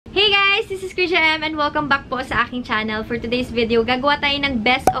guys! This is Krisziam and welcome back po sa aking channel. For today's video, gagawa tayo ng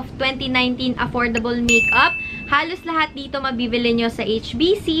Best of 2019 Affordable Makeup. Halos lahat dito mabibili nyo sa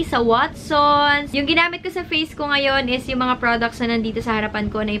HBC, sa Watsons. Yung ginamit ko sa face ko ngayon is yung mga products na nandito sa harapan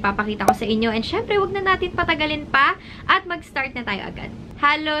ko na ipapakita ko sa inyo. And syempre, wag na natin patagalin pa at mag-start na tayo agad.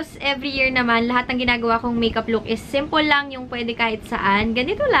 Halos every year naman, lahat ng ginagawa kong makeup look is simple lang, yung pwede kahit saan.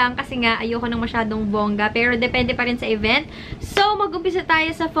 Ganito lang kasi nga ayoko nang masyadong bongga, pero depende pa rin sa event. So, mag-umpisa tayo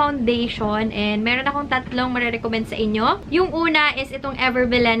sa foundation and meron akong tatlong marirecommend sa inyo. Yung una is itong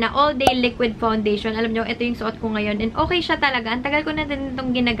Bilena All Day Liquid Foundation. Alam nyo, ito yung suot ko ngayon and okay siya talaga. Ang tagal ko na din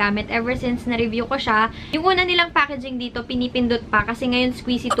itong ginagamit ever since na-review ko siya. Yung una nilang packaging dito, pinipindot pa kasi ngayon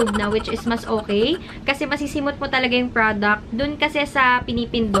squeezy tube na, which is mas okay. Kasi masisimot mo talaga yung product. Dun kasi sa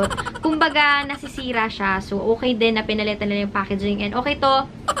pinipindot, kumbaga nasisira siya. So, okay din na pinalitan nila yung packaging. And okay to.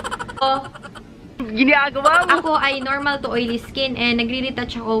 Ginagawa mo! Ako ay normal to oily skin and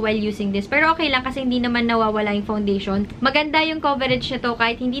nagre-retouch ako while using this. Pero okay lang kasi hindi naman nawawala yung foundation. Maganda yung coverage nito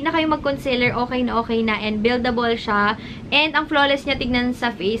kahit hindi na kayo mag-concealer, okay na and buildable siya. And ang flawless niya tignan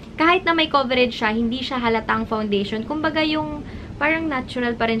sa face. Kahit na may coverage siya, hindi siya halatang foundation. Kumbaga yung parang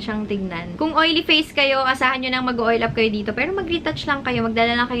natural pa rin siyang tignan. Kung oily face kayo, asahan nyo nang mag-oil up kayo dito. Pero mag-retouch lang kayo.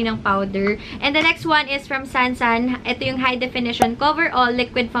 Magdala lang kayo ng powder. And the next one is from SanSan. Ito yung High Definition Cover All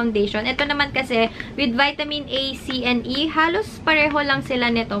Liquid Foundation. Ito naman kasi with vitamin A, C, and E. Halos pareho lang sila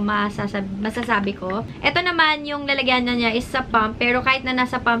nito, masasabi ko. Ito naman yung lalagyan na niya is sa pump. Pero kahit na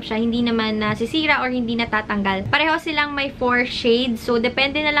nasa pump siya, hindi naman nasisira or hindi natatanggal. Pareho silang may 4 shades. So,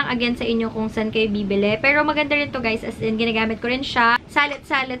 depende na lang again sa inyo kung saan kayo bibili. Pero maganda rin to guys. As in, ginagamit ko rin siya.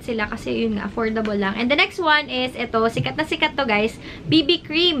 Salit-salit sila kasi yun nga, affordable lang. And the next one is ito, sikat na sikat to guys, BB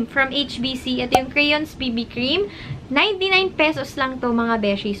Cream from HBC. Ito yung Crayons BB Cream. 99 pesos lang to mga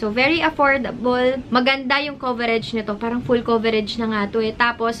beshi. So, very affordable. Maganda yung coverage nito. Parang full coverage na nga to eh.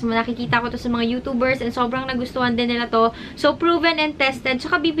 Tapos, nakikita ko to sa mga YouTubers and sobrang nagustuhan din nila to. So, proven and tested.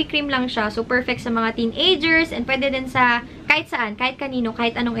 Tsaka BB cream lang siya. So, perfect sa mga teenagers and pwede din sa kahit saan, kahit kanino,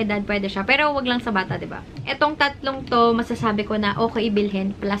 kahit anong edad pwede siya. Pero, wag lang sa bata, diba? Etong tatlong to, masasabi ko na okay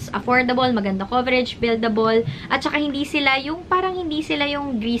ibilhin. Plus, affordable, maganda coverage, buildable. At saka, hindi sila yung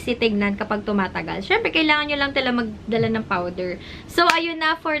greasy tignan kapag tumatagal. Syempre, kailangan nyo lang tala magdala ng powder. So, ayun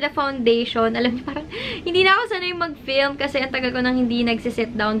na for the foundation. Alam niyo, parang hindi na ako sanay mag-film kasi ang tagal ko nang hindi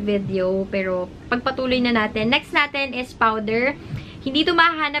nagsisit down video. Pero, pagpatuloy na natin. Next natin is powder. Hindi ito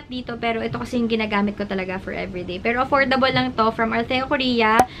mahahanap dito, pero ito kasi yung ginagamit ko talaga for everyday. Pero affordable lang to from Althea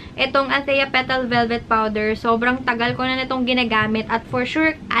Korea. Itong Althea Petal Velvet Powder. Sobrang tagal ko na nitong ginagamit. At for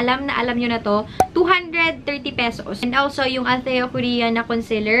sure, alam nyo na to, 230 pesos. And also, yung Althea Korea na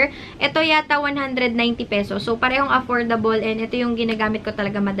concealer, ito yata 190 pesos. So, parehong affordable and ito yung ginagamit ko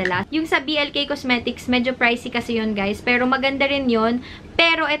talaga madalas. Yung sa BLK Cosmetics, medyo pricey kasi yun guys. Pero maganda rin yun.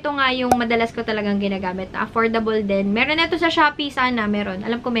 Pero ito nga yung madalas ko talagang ginagamit. Affordable din. Meron na ito sa Shopee sana. Meron.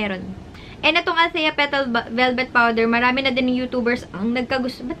 Alam ko meron. And itong Althea Petal Velvet Powder, marami na din yung YouTubers ang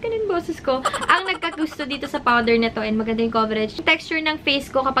nagkagusto. Ba't ganun boses ko? Ang nagkagusto dito sa powder na to and maganda yung coverage. Yung texture ng face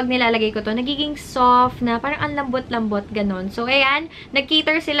ko kapag nilalagay ko to, nagiging soft na, parang ang lambot-lambot, ganun. So, ayan,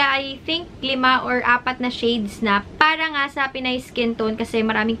 nag-cater sila, I think, 5 or 4 na shades na para nga sa Pinay skin tone kasi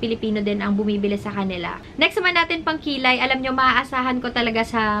maraming Pilipino din ang bumibili sa kanila. Next naman natin pang kilay. Alam nyo, maaasahan ko talaga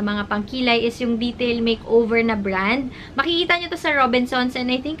sa mga pangkilay is yung Detail Makeover na brand. Makikita nyo to sa Robinsons and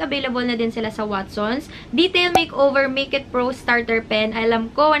I think available na din sila sa Watsons. Detail Makeover Make It Pro Starter Pen.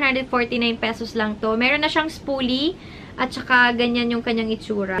 Alam ko, 149 pesos lang to. Meron na siyang spoolie. At saka, ganyan yung kanyang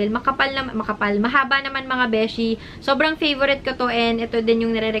itsura. Mahaba naman mga beshi. Sobrang favorite ko to and ito din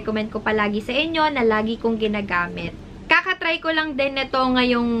yung nire-recommend ko palagi sa inyo na lagi kong ginagamit. Kakatry ko lang din ito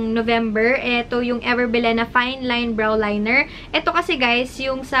ngayong November. Ito yung Bilena Fine Line Brow Liner. Ito kasi guys,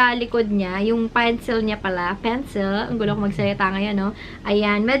 yung sa likod niya, yung pencil niya pala. Pencil. Ang gulo ko magsalita ngayon, no?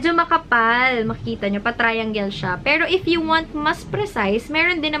 Ayan. Medyo makapal. Makikita nyo, pa-triangle siya. Pero if you want mas precise,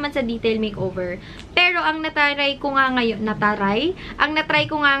 meron din naman sa Detail Makeover. Pero ang natry ko nga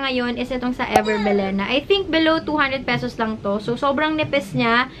ngayon is itong sa Bilena. I think below 200 pesos lang to. So, sobrang nipis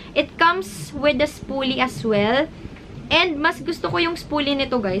niya. It comes with the spoolie as well. And mas gusto ko yung spoolie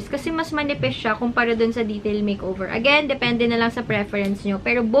nito guys kasi mas manipis siya kumpara dun sa Detail Makeover. Again, depende na lang sa preference nyo.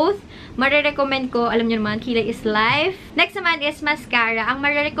 Pero both, marirecommend ko, alam nyo naman, kilay is life. Next naman is mascara. Ang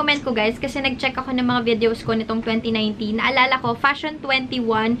marirecommend ko guys, kasi nag-check ako ng mga videos ko nitong 2019. Naalala ko, Fashion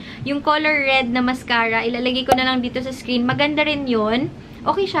 21, yung color red na mascara. Ilalagay ko na lang dito sa screen. Maganda rin yun.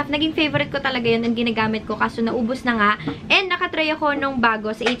 okay siya. Naging favorite ko talaga yun and ginagamit ko kaso naubos na nga. And nakatry ako nung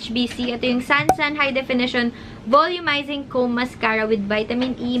bago sa HBC. Ito yung SanSan High Definition Volumizing Comb Mascara with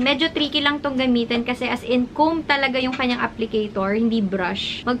Vitamin E. Medyo tricky lang tong gamitin kasi as in comb talaga yung kanyang applicator, hindi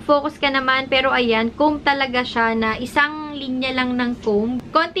brush. Mag-focus ka naman pero ayan, comb talaga siya na isang linya lang ng comb.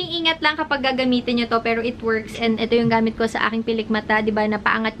 Konting ingat lang kapag gagamitin nyo to pero it works and ito yung gamit ko sa aking pilik mata. Diba,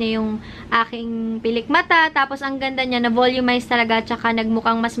 napaangat niya yung aking pilik mata tapos ang ganda niya na volumize talaga tsaka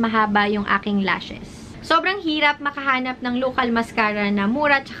nagmukhang mas mahaba yung aking lashes. Sobrang hirap makahanap ng local mascara na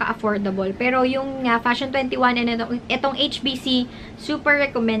mura tsaka affordable. Pero yung Fashion 21 and itong HBC, super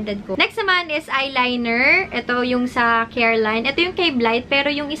recommended ko. Next naman is eyeliner. Ito yung sa Careline. Ito yung kay Blight, pero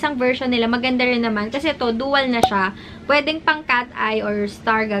yung isang version nila maganda rin naman. Kasi ito, dual na siya. Pwedeng pang cat eye or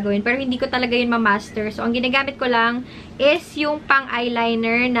star gagawin. Pero hindi ko talaga yun ma-master. So, ang ginagamit ko lang is yung pang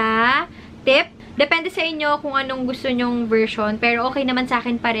eyeliner na tip. Depende sa inyo kung anong gusto nyong version. Pero okay naman sa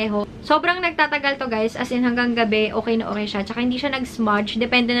akin pareho. Sobrang nagtatagal to guys. As in hanggang gabi, okay na okay siya. Tsaka hindi siya nag-smudge.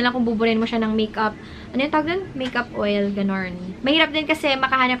 Depende na lang kung buburin mo siya ng makeup. Ano yung tawag dun? Makeup oil, ganon. Mahirap din kasi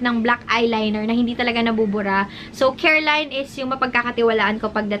makahanap ng black eyeliner na hindi talaga nabubura. So, Careline is yung mapagkakatiwalaan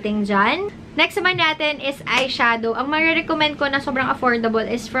ko pagdating dyan. Next naman natin is eyeshadow. Ang marirecommend ko na sobrang affordable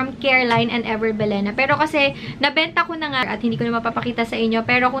is from Careline and Bilena. Pero kasi, nabenta ko na nga at hindi ko na mapapakita sa inyo.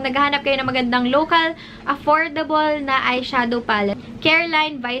 Pero kung naghahanap kayo ng magandang local, affordable na eyeshadow palette,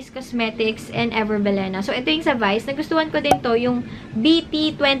 Careline, Vice Cosmetics, and Bilena. So, ito yung sa Vice. Nagustuhan ko din to, yung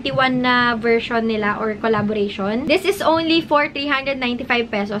BT21 na version nila or collaboration. This is only for 395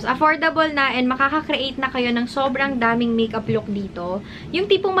 pesos. Affordable na and makaka-create na kayo ng sobrang daming makeup look dito.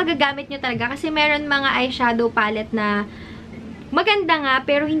 Yung tipong magagamit nyo talaga kasi meron mga eyeshadow palette na maganda nga,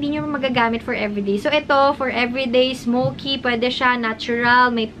 pero hindi nyo magagamit for everyday. So, ito, for everyday, smoky, pwede siya, natural,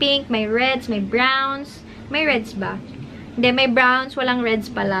 may pink, may reds, may browns. May reds ba? Hindi, may browns, walang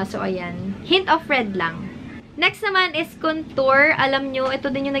reds pala. So, ayan. Hint of red lang. Next naman is contour. Alam nyo,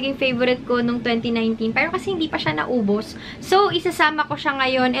 ito din yung naging favorite ko nung 2019. Pero kasi hindi pa siya naubos. So, isasama ko siya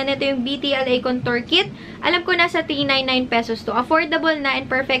ngayon. And ito yung BTLA Contour Kit. Alam ko nasa 399 pesos to. Affordable na and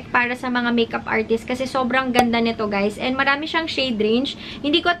perfect para sa mga makeup artist. Kasi sobrang ganda nito guys. And marami siyang shade range.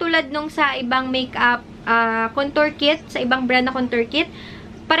 Hindi ko tulad nung sa ibang makeup contour kit. Sa ibang brand na contour kit.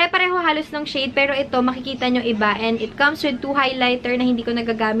 Pare-pareho halos ng shade, pero ito, makikita nyo iba. And it comes with 2 highlighter na hindi ko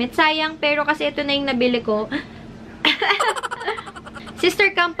nagagamit. Sayang, pero kasi ito na yung nabili ko.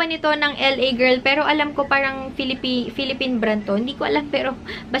 Sister company to ng LA girl, pero alam ko parang Philippine brand to. Hindi ko alam, pero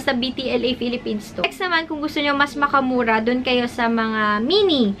basta BTLA Philippines to. Next naman, kung gusto nyo mas makamura, dun kayo sa mga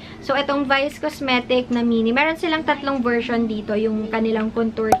mini. So, itong Vice Cosmetic na mini. Meron silang 3 version dito, yung kanilang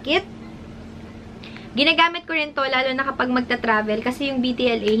contour kit. Ginagamit ko rin to lalo na kapag magta-travel kasi yung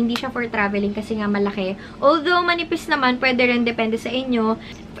BTLA hindi siya for traveling kasi nga malaki. Although manipis naman, pwede rin, depende sa inyo.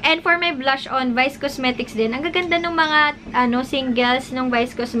 And for my blush on, Vice Cosmetics din. Ang gaganda ng mga singles ng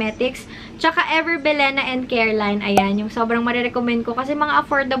Vice Cosmetics. Tsaka Bilena and Careline. Ayan, yung sobrang marirecommend ko kasi mga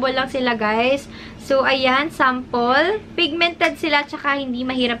affordable lang sila guys. So, ayan, sample. Pigmented sila tsaka hindi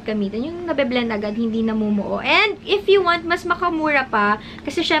mahirap gamitin. Yung nabe-blend agad, hindi namumuo. And if you want, mas makamura pa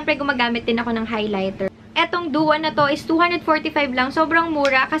kasi syempre gumagamit din ako ng highlighter. Etong duo na to is 245 lang. Sobrang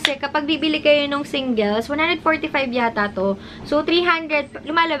mura kasi kapag bibili kayo ng singles, 145 yata to. So, 300,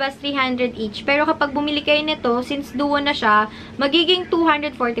 lumalabas 300 each. Pero kapag bumili kayo nito, since duo na siya, magiging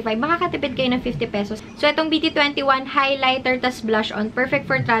 245. Makakatipid kayo ng 50 pesos. So, etong BT21 highlighter tas blush on. Perfect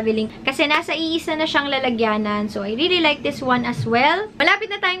for traveling. Kasi nasa iisa na siyang lalagyanan. So, I really like this one as well.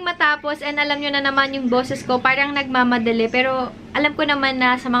 Malapit na tayong matapos and alam nyo na naman yung boses ko parang nagmamadali. Pero, alam ko naman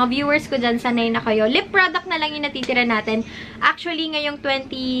na sa mga viewers ko dyan, sanay na kayo. Lip product na lang yung natitira natin. Actually, ngayong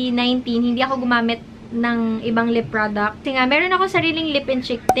 2019, hindi ako gumamit ng ibang lip product. Kasi nga, meron ako sariling lip and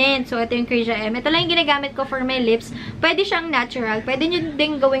cheek tint. So, ito yung Krisziam. Ito lang yung ginagamit ko for my lips. Pwede siyang natural. Pwede nyo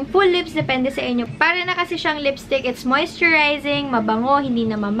din gawing full lips. Depende sa inyo. Para na kasi siyang lipstick. It's moisturizing, mabango, hindi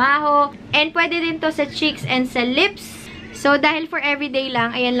na mamaho. And pwede din to sa cheeks and sa lips. So, dahil for everyday lang,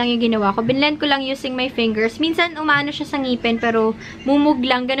 ayan lang yung ginawa ko. Binlend ko lang using my fingers. Minsan, umaano siya sa ngipin, pero mumug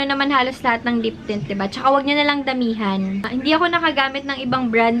lang. Ganun naman halos lahat ng lip tint, diba? Tsaka wag nyo na lang damihan. Hindi ako nakagamit ng ibang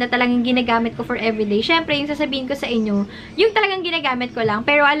brand na talagang ginagamit ko for everyday. Syempre, yung sasabihin ko sa inyo, yung talagang ginagamit ko lang.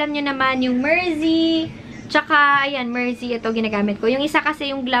 Pero alam nyo naman, yung Merzy, tsaka, ayan, Merzy, ito ginagamit ko. Yung isa kasi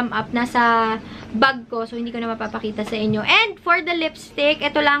yung Glam Up, nasa bag ko. So, hindi ko na mapapakita sa inyo. And for the lipstick,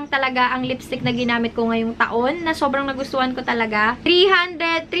 ito lang talaga ang lipstick na ginamit ko ngayong taon na sobrang nagustuhan ko talaga.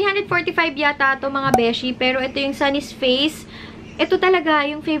 345 yata to mga beshi. Pero ito yung Sunnies Face. Ito talaga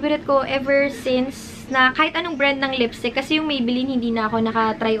yung favorite ko ever since na kahit anong brand ng lipstick. Kasi yung Maybelline, hindi na ako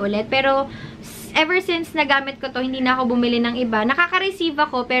nakatry ulit. Pero ever since nagamit ko to, hindi na ako bumili ng iba. Nakaka-receive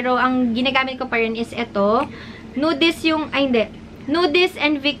ako, pero ang ginagamit ko pa rin is ito. Nudist yung, ay hindi. Nudist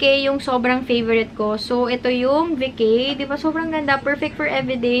and VK yung sobrang favorite ko. So, ito yung VK. Diba? Sobrang ganda. Perfect for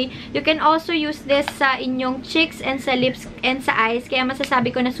everyday. You can also use this sa inyong cheeks and sa lips and sa eyes. Kaya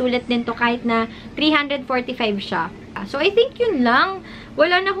masasabi ko na sulit din to kahit na 345 siya. So, I think yun lang.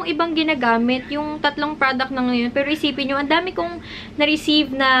 Wala na akong ibang ginagamit. Yung tatlong product na ngayon. Pero isipin nyo, ang dami kong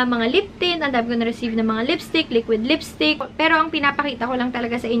na-receive na mga lip tint. Ang dami kong na-receive na mga lipstick, liquid lipstick. Pero ang pinapakita ko lang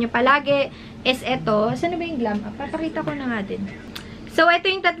talaga sa inyo palagi is ito. Saan na ba yung Glam Up? Papakita ko na nga din. So,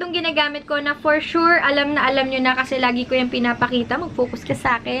 ito yung tatlong ginagamit ko na for sure, alam na alam nyo na kasi lagi ko yung pinapakita. Mag-focus ka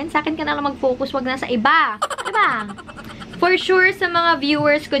sa akin. Sa akin ka na lang mag-focus, wag na sa iba. Diba? For sure, sa mga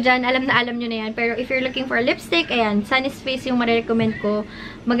viewers ko dyan, alam na alam nyo na yan. Pero if you're looking for a lipstick, ayan, Sunnies Face yung marirecommend ko.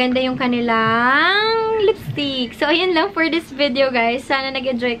 Maganda yung kanilang lipstick. So, ayan lang for this video, guys. Sana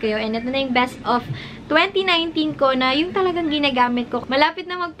nag-enjoy kayo. And ito na yung best of 2019 ko na yung talagang ginagamit ko. Malapit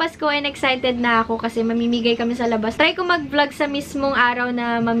na magpasko and excited na ako kasi mamimigay kami sa labas. Try ko mag-vlog sa mismong araw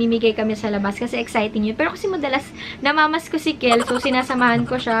na mamimigay kami sa labas kasi exciting yun. Pero kasi madalas namamas ko si Kel, so sinasamahan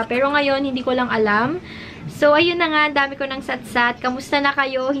ko siya. Pero ngayon, hindi ko lang alam. So, ayun na nga, dami ko ng satsat. Kamusta na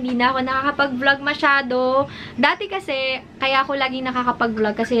kayo? Hindi na ako nakakapag-vlog masyado. Dati kasi, kaya ako laging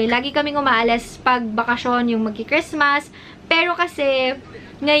nakakapag-vlog kasi lagi kaming umaalis pag bakasyon, yung magki-Christmas. Pero kasi,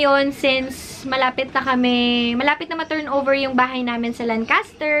 ngayon, since malapit na ma-turn over yung bahay namin sa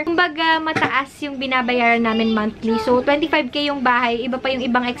Lancaster, kumbaga mataas yung binabayaran namin monthly. So, 25K yung bahay, iba pa yung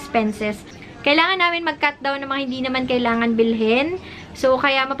ibang expenses. Kailangan namin mag-cut down ng mga hindi naman kailangan bilhin. So,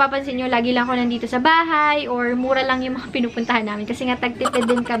 kaya mapapansin nyo, lagi lang ako nandito sa bahay or mura lang yung mga pinupuntahan namin kasi nga tagtipid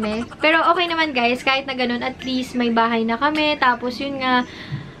din kami. Pero okay naman guys, kahit na ganun, at least may bahay na kami. Tapos yun nga,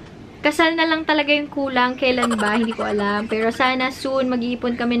 kasal na lang talaga yung kulang. Kailan ba? Hindi ko alam. Pero sana soon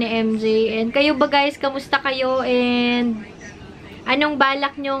mag-iipon kami ni MJ. And kayo ba guys? Kamusta kayo? And anong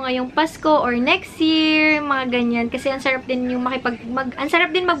balak nyo ngayong Pasko or next year? Mga ganyan. Kasi ang sarap din yung ang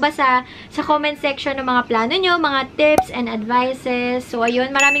sarap din magbasa sa comment section ng mga plano nyo, mga tips and advices. So, ayun.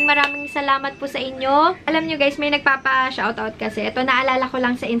 Maraming salamat po sa inyo. Alam nyo guys, may nagpapa-shoutout kasi. Ito, naalala ko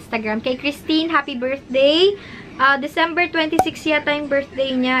lang sa Instagram. Kay Christine, happy birthday! December 26 yata yung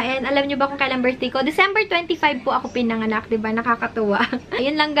birthday niya. And alam nyo ba kung kailan birthday ko? December 25 po ako pinanganak, diba? Nakakatuwa.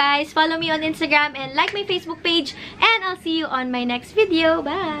 Ayun lang guys. Follow me on Instagram and like my Facebook page. And I'll see you on my next video.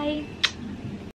 Bye!